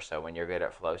vice versa. When you're good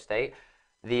at flow state,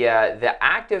 the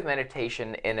active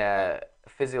meditation in a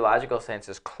physiological sense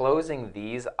is closing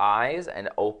these eyes and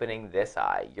opening this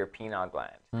eye. Your pineal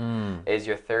gland is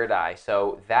your third eye.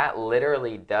 So that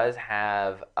literally does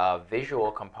have a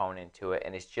visual component to it,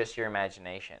 and it's just your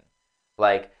imagination.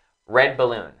 Like red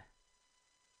balloon.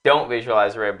 Don't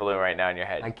visualize a red balloon right now in your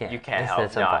head. I can't. You can't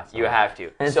It's help. impossible. You have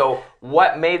to. So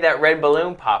what made that red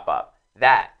balloon pop up?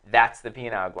 That's the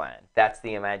pineal gland. That's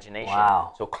the imagination.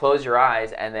 Wow. So close your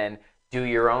eyes and then do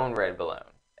your own red balloon.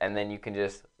 And then you can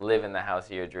just live in the house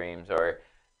of your dreams, or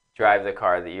drive the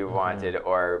car that you wanted,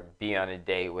 or be on a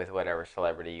date with whatever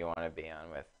celebrity you want to be on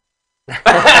with.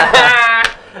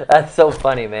 That's so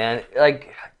funny, man.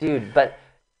 Like, dude, but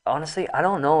honestly, I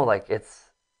don't know. Like,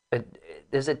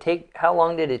 does it take? How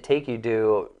long did it take you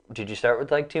to? Did you start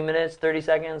with like 2 minutes, 30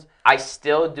 seconds? I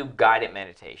still do guided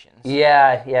meditations.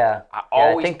 Yeah.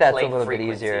 I think that's a little bit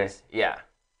easier. Yeah.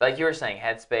 Like you were saying,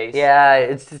 Headspace. Yeah,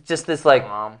 it's just this like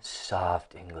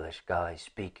soft English guy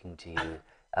speaking to you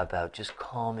about just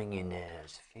calming your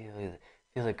nerves, feel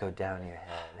it go down your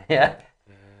head. Yeah.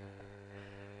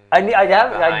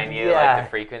 Behind you, like the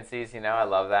frequencies, I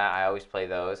love that. I always play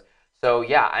those. So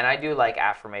yeah, and I do like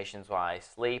affirmations while I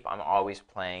sleep. I'm always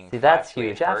playing. See, that's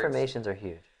huge. Affirmations are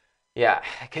huge. Yeah,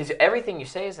 because everything you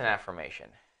say is an affirmation.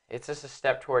 It's just a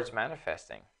step towards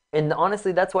manifesting. And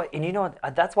honestly, that's why. And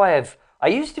that's why I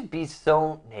used to be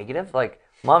so negative. Like,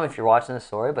 Mom, if you're watching this,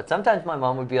 sorry, but sometimes my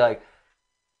mom would be like,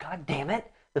 "God damn it,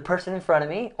 the person in front of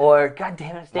me," or "God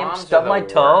damn it, stubbed my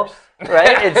toe."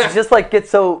 Right? It's just like get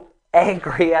so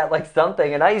angry at like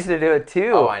something, and I used to do it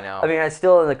too. Oh, I know. I mean, I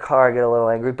still in the car get a little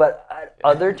angry, but at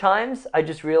other times I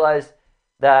just realized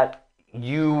that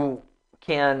you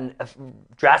can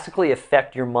drastically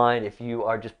affect your mind if you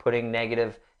are just putting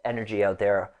negative energy out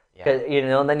there.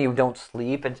 And then you don't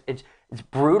sleep. It's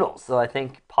brutal. So I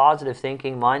think positive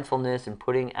thinking, mindfulness, and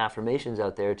putting affirmations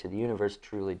out there to the universe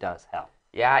truly does help.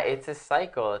 Yeah, it's a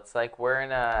cycle. It's like we're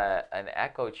in an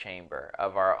echo chamber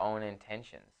of our own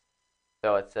intentions.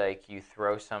 So it's like you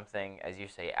throw something, as you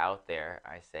say, out there,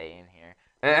 I say in here,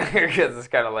 because it's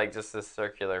kind of like just this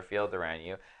circular field around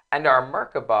you. And our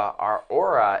Merkaba, our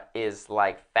aura, is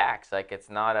like facts. Like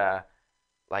it's not a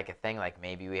thing like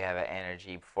maybe we have an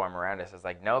energy form around us. It's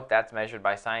like, nope, that's measured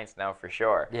by science now for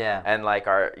sure. Yeah. And like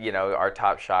our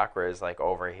top chakra is like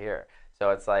over here. So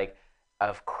it's like,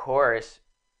 of course,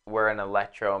 we're an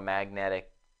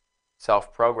electromagnetic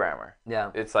self-programmer.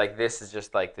 Yeah. It's like this is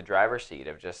just like the driver's seat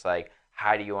of just like,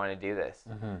 how do you want to do this?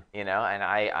 And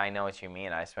I know what you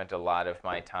mean. I spent a lot of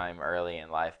my time early in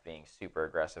life being super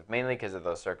aggressive, mainly because of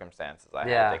those circumstances I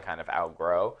had to kind of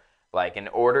outgrow. Like, in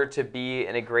order to be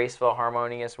in a graceful,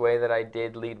 harmonious way that I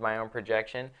did lead my own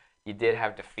projection, you did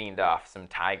have to fiend off some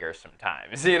tigers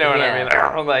sometimes. You know what I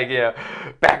mean? Like,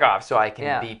 back off so I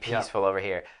can be peaceful over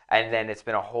here. And then it's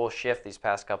been a whole shift these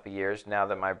past couple of years now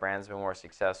that my brand's been more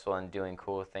successful and doing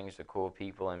cool things with cool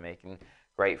people and making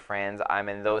great friends. I'm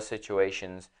in those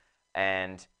situations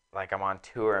and like I'm on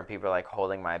tour and people are like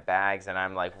holding my bags and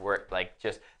I'm like,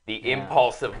 just the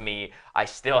impulse of me, I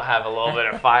still have a little bit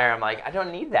of fire. I'm like, I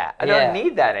don't need that. I don't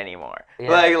need that anymore.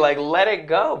 Like let it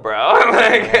go, bro.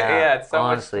 It's so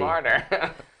honestly much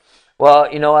smarter.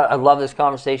 Well, you know what? I love this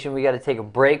conversation. We got to take a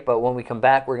break, but when we come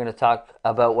back, we're going to talk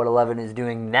about what 11 is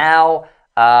doing now.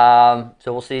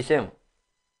 So we'll see you soon.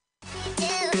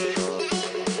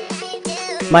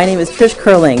 My name is Trish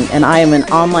Curling, and I am an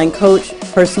online coach,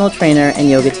 personal trainer, and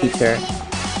yoga teacher,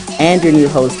 and your new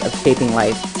host of Shaping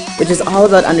Life, which is all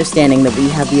about understanding that we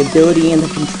have the ability and the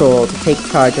control to take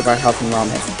charge of our health and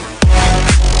wellness.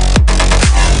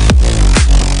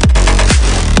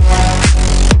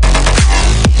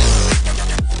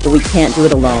 But we can't do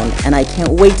it alone, and I can't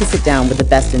wait to sit down with the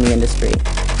best in the industry.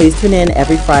 Please tune in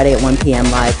every Friday at 1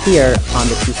 p.m. live here on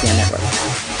the TCN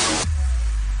Network.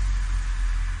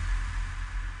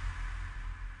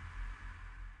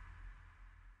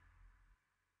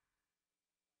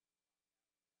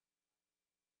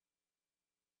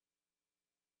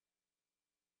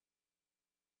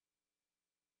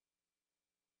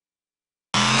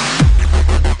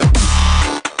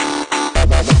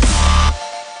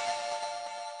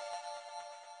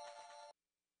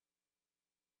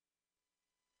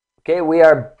 Okay, we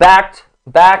are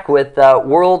back with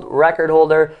world record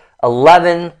holder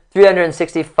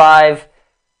 365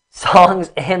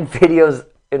 songs and videos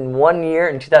in 1 year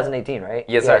in 2018, right?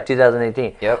 Yes, sir.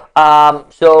 2018. Yep.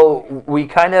 So we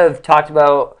kind of talked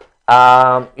about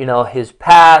his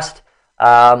past,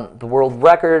 the world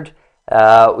record.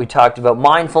 We talked about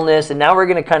mindfulness, and now we're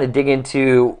going to kind of dig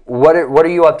into what are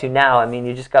you up to now? I mean,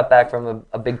 you just got back from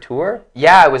a big tour?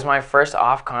 Yeah, it was my first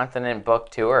off-continent book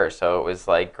tour, so it was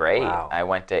like great. Wow. I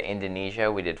went to Indonesia.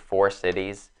 We did 4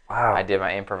 cities. Wow. I did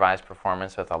my improvised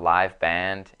performance with a live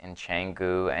band in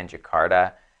Canggu and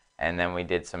Jakarta, and then we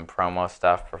did some promo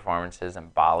stuff performances in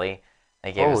Bali.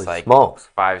 They gave us like smokes.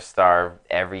 5-star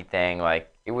everything. Like,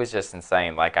 it was just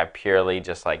insane. Like, I purely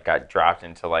just like got dropped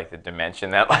into like the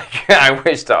dimension that like I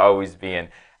wish to always be in.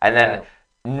 And then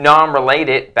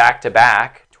non-related, back to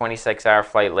back, 26-hour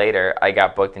flight later, I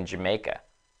got booked in Jamaica.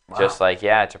 Wow. Just like,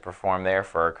 to perform there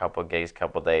for a couple days,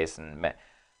 and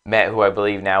met who I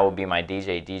believe now will be my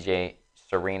DJ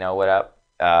Sereno. What up?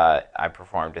 I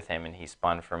performed with him and he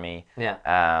spun for me.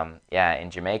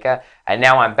 In Jamaica. And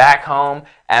now I'm back home,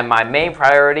 and my main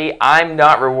priority, I'm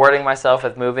not rewarding myself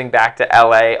with moving back to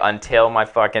LA until my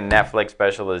fucking Netflix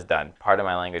special is done. Pardon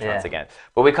my language once again.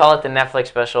 But we call it the Netflix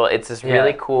special. It's this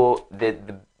really cool,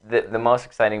 the most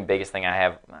exciting, biggest thing I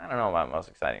have. I don't know about most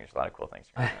exciting. There's a lot of cool things.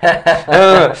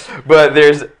 But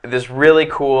there's this really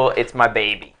cool, it's my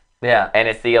baby. Yeah. And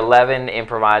it's the 11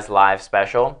 improvised live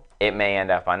special. It may end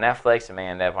up on Netflix. It may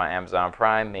end up on Amazon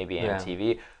Prime, maybe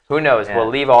MTV. Who knows? We'll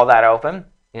leave all that open.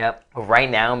 Yep. But right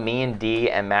now, me and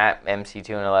D and Matt, MC2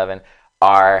 and 11,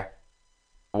 are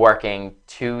working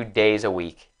 2 days a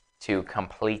week to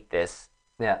complete this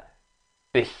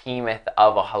behemoth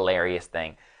of a hilarious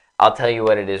thing. I'll tell you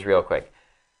what it is real quick.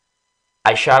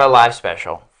 I shot a live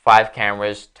special, 5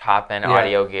 cameras, top-end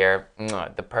audio gear,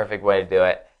 the perfect way to do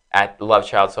it, at Love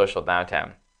Child Social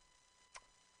downtown.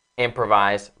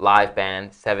 Improvised, live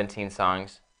band, 17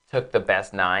 songs, took the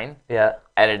best 9,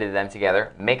 edited them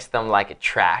together, mixed them like a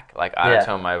track, like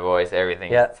auto-tone my voice,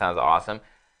 everything sounds awesome.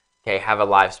 Okay, have a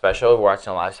live special, we're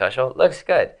watching a live special, looks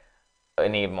good, I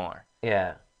need more.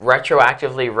 Yeah.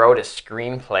 Retroactively wrote a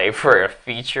screenplay for a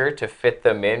feature to fit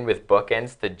them in with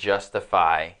bookends to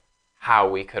justify how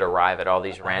we could arrive at all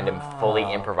these random, fully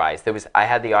improvised. I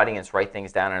had the audience write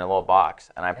things down in a little box,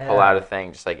 and I pull out a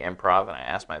thing just like improv, and I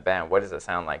ask my band, what does it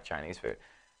sound like Chinese food?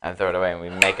 And I throw it away, and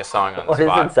we make a song on the spot.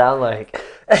 What does it sound like?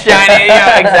 Chinese,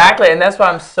 exactly. And that's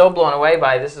why I'm so blown away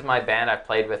by this is my band I've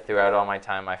played with throughout all my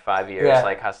time, my 5 years,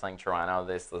 like hustling Toronto.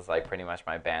 This is like pretty much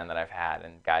my band that I've had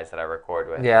and guys that I record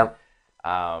with. Yeah.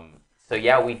 So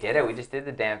we did it. We just did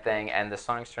the damn thing, and the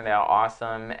songs turned out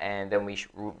awesome. And then we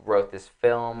wrote this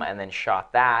film, and then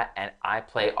shot that. And I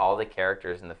play all the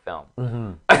characters in the film,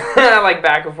 like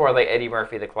back and forth, like Eddie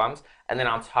Murphy, the Clumps. And then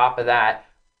on top of that,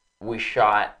 we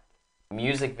shot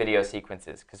music video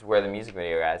sequences because we're the music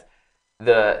video guys.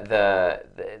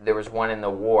 There was one in the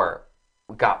war.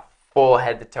 We got full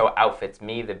head to toe outfits.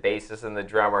 Me, the bassist, and the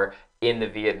drummer in the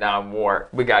Vietnam War.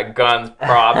 We got guns,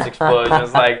 props,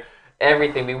 explosions, like.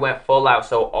 Everything. We went full out.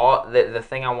 So all the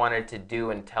thing I wanted to do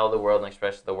and tell the world and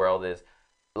express to the world is,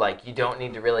 like, you don't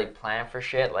need to really plan for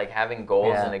shit. Like, having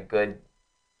goals and a good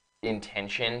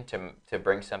intention to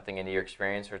bring something into your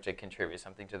experience or to contribute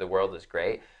something to the world is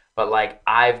great. But, like,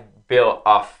 I've built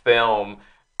a film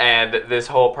and this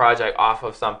whole project off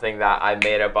of something that I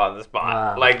made up on the spot.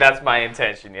 Wow. Like, that's my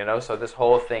intention, you know? So this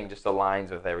whole thing just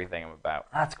aligns with everything I'm about.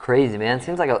 That's crazy, man. It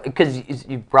seems like, because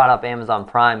you brought up Amazon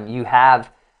Prime, you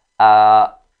have...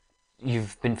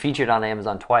 you've been featured on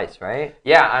Amazon twice, right?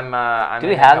 Yeah, I'm Do in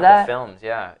we have a couple that? films.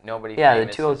 Yeah, Nobody Yeah,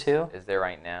 Famous the 202 is there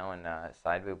right now, and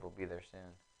Side Boob will be there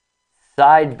soon.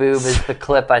 Side Boob is the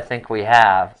clip I think we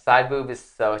have. Side Boob is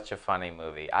such a funny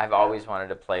movie. I've always wanted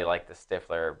to play like the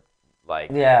Stifler,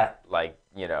 like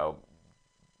you know,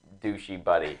 douchey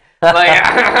buddy. Like,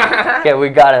 okay, we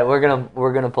got it.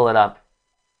 We're gonna pull it up.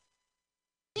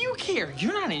 You care?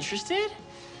 You're not interested?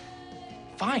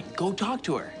 Fine, go talk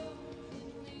to her.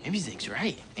 Maybe Zig's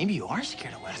right. Maybe you are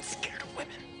scared of women. I'm scared of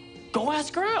women. Go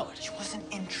ask her out. She wasn't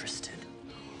interested.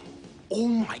 Oh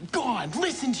my God,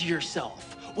 listen to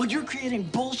yourself. While you're creating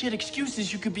bullshit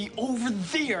excuses, you could be over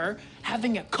there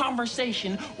having a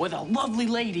conversation with a lovely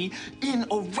lady in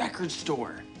a record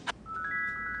store.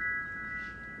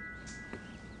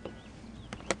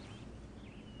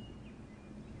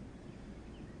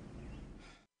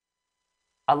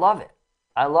 I love it.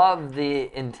 I love the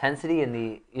intensity and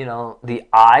the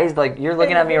eyes. Like, you're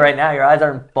looking at me right now. Your eyes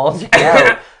aren't bulging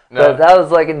out. No. That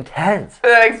was, like, intense.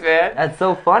 Thanks, man. That's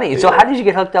so funny. So how did you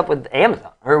get hooked up with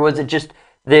Amazon? Or was it just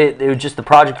It was just the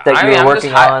project that you were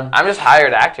working on. I'm just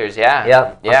hired actors, yeah.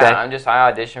 Yep. Yeah, okay.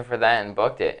 I auditioned for that and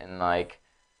booked it, and like,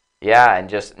 yeah,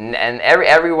 and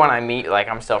everyone I meat, like,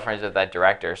 I'm still friends with that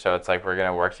director, so it's like we're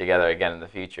gonna work together again in the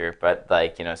future. But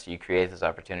like, you know, so you create those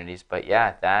opportunities. But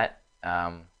yeah, that,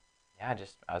 I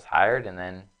was hired, and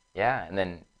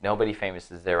then Nobody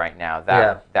Famous is there right now.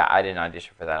 That I didn't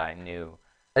audition for that. I knew.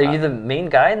 Are you the main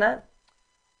guy in that?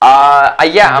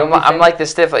 I'm like the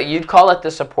stiff. You'd call it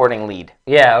the supporting lead.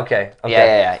 Yeah. Okay.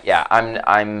 Yeah.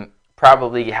 I'm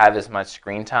probably have as much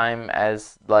screen time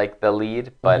as like the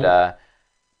lead, but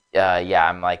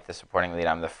I'm like the supporting lead.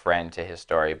 I'm the friend to his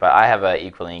story, but I have a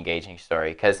equally engaging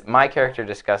story because my character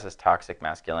discusses toxic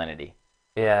masculinity.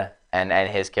 Yeah. And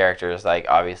his character is like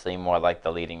obviously more like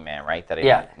the leading man, right? That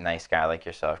a nice guy like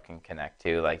yourself can connect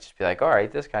to. Like just be like, all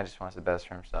right, this guy just wants the best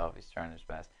for himself. He's trying his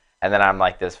best. And then I'm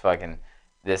like this fucking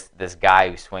this guy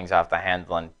who swings off the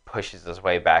handle and pushes his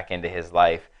way back into his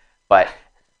life. But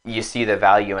you see the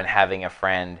value in having a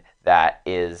friend that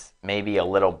is maybe a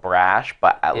little brash,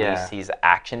 but at least he's an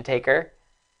action taker.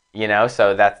 You know,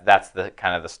 so that's the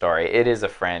kind of the story. It is a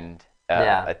friend,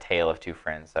 a tale of two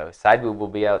friends. So Side Boob will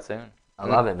be out soon. I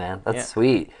love it, man. That's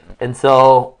sweet. And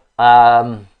so,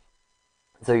 so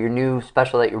your new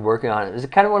special that you're working on, is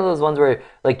it kind of one of those ones where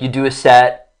like you do a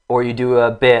set or you do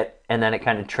a bit and then it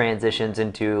kind of transitions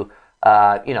into,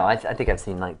 you know, I think I've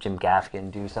seen like Jim Gaffigan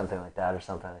do something like that or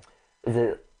something. Is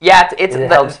it? Yeah, it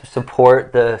helps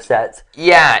support the sets.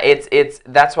 Yeah, it's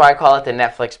that's why I call it the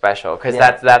Netflix special because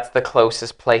that's the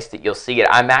closest place that you'll see it.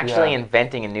 I'm actually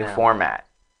inventing a new format,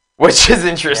 which is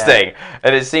interesting,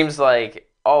 and it seems like,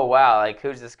 oh wow, like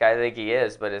who's this guy think he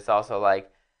is? But it's also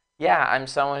like, yeah, I'm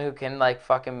someone who can like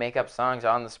fucking make up songs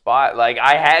on the spot. Like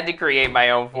I had to create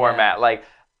my own format. Like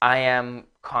I am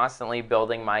constantly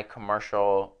building my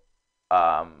commercial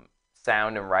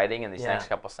sound and writing, and these next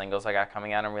couple singles I got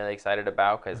coming out I'm really excited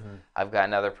about because I've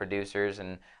gotten other producers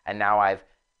and now I've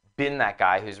been that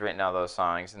guy who's written all those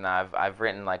songs, and I've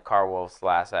written like Carl Wolf's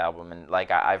last album, and like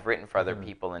I've written for other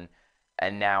people,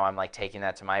 and now I'm like taking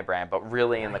that to my brand. But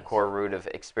really in the core root of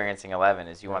Experiencing 11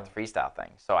 is you want the freestyle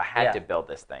thing, so I had to build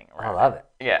this thing around. I love it.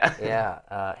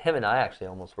 Yeah. Him and I actually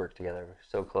almost worked together. We're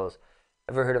so close.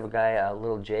 Ever heard of a guy,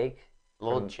 Lil Jake?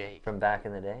 Jake from back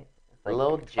in the day, like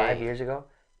Lil Jake. 5 years ago.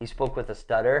 He spoke with a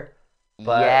stutter,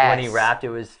 but when he rapped, it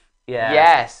was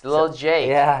Lil Jake.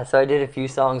 Yeah, so I did a few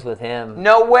songs with him.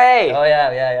 No way. Oh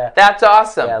yeah. That's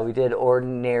awesome. Yeah, we did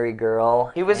Ordinary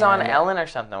Girl. He was on Ellen or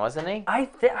something, wasn't he? I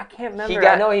can't remember.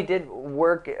 I know he did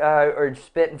work or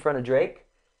spit in front of Drake.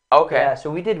 Okay. Yeah, so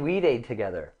we did Weed Aid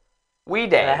together.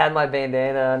 Weed Aid. And I had my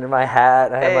bandana under my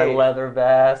hat. I had my leather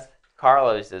vest.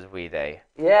 Carlos does Weed Aid.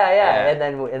 Yeah. And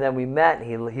then we met.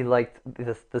 And he liked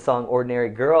the song Ordinary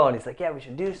Girl, and he's like, yeah, we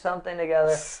should do something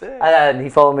together. Sick. And then he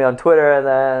followed me on Twitter, and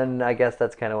then I guess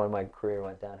that's kind of when my career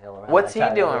went downhill. Around What's he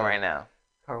doing right now?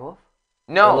 Carl Wolf?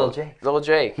 No, Lil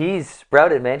Jake. He's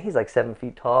sprouted, man. He's like 7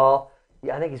 feet tall.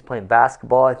 Yeah, I think he's playing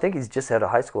basketball. I think he's just out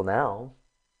of high school now.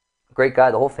 Great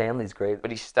guy. The whole family's great. But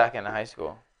he's stuck in high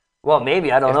school. Well,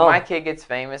 maybe. I don't know. If my kid gets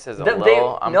famous as a I'm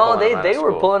they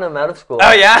were pulling him out of school.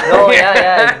 Oh, yeah? No,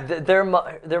 yeah. Their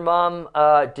mom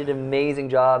did an amazing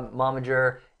job,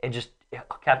 momager, and just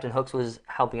Captain Hooks was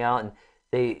helping out, and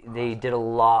they did a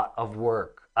lot of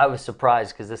work. I was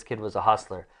surprised because this kid was a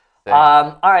hustler.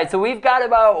 All right, so we've got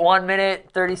about 1 minute,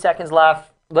 30 seconds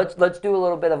left. Let's do a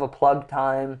little bit of a plug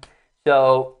time.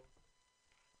 So,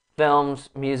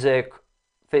 films, music,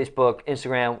 Facebook,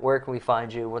 Instagram, where can we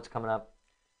find you? What's coming up?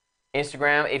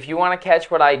 Instagram. If you want to catch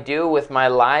what I do with my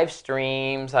live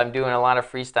streams, I'm doing a lot of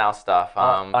freestyle stuff.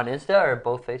 On Insta or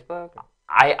both Facebook?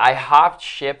 I hopped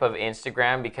ship of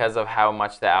Instagram because of how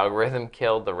much the algorithm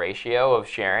killed the ratio of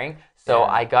sharing. So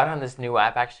I got on this new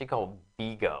app actually called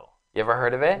Bigo. You ever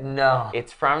heard of it? No.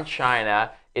 It's from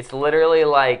China. It's literally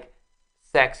like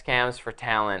sex cams for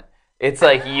talent. It's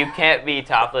like you can't be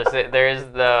topless. There's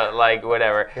the like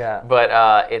whatever. Yeah.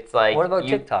 But it's like what about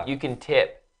TikTok? You can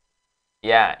tip.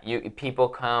 Yeah, people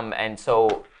come, and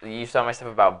so you saw my stuff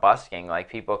about busking. Like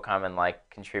people come and like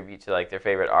contribute to like their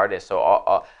favorite artists. So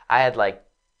I had like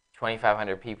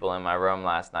 2,500 people in my room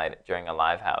last night during a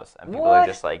live house, and people are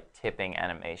just like tipping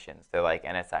animations. They're like,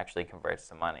 and it's actually converts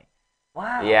to money.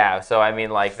 Wow. Yeah, so I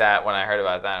mean like that. When I heard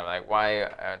about that, I'm like, why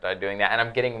aren't I doing that? And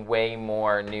I'm getting way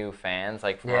more new fans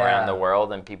like from around the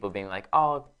world, and people being like,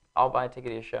 oh, I'll buy a ticket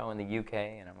to your show in the UK,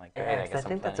 and I'm like, great. I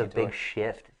think that's a big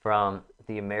shift from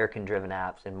the American-driven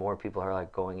apps, and more people are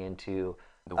like going into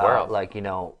the world. Like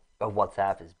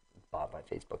WhatsApp is bought by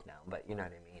Facebook now, but you know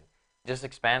what I mean. Just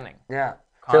expanding. Yeah.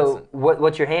 Constant. So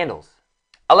what's your handles?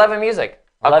 11 Music.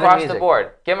 Across the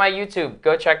board. Get my YouTube.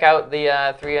 Go check out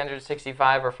the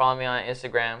 365 or follow me on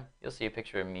Instagram. You'll see a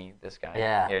picture of me, this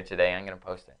guy here today. I'm going to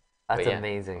amazing. That's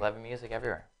amazing. 11 music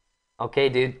everywhere. Okay,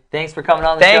 dude. Thanks for coming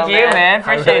on the show, Thank you, man.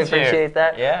 Appreciate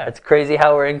that. Yeah. It's crazy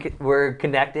how we're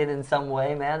connected in some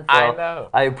way, man. So I know.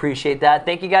 I appreciate that.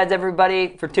 Thank you guys,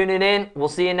 everybody, for tuning in. We'll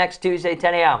see you next Tuesday,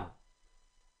 10 a.m.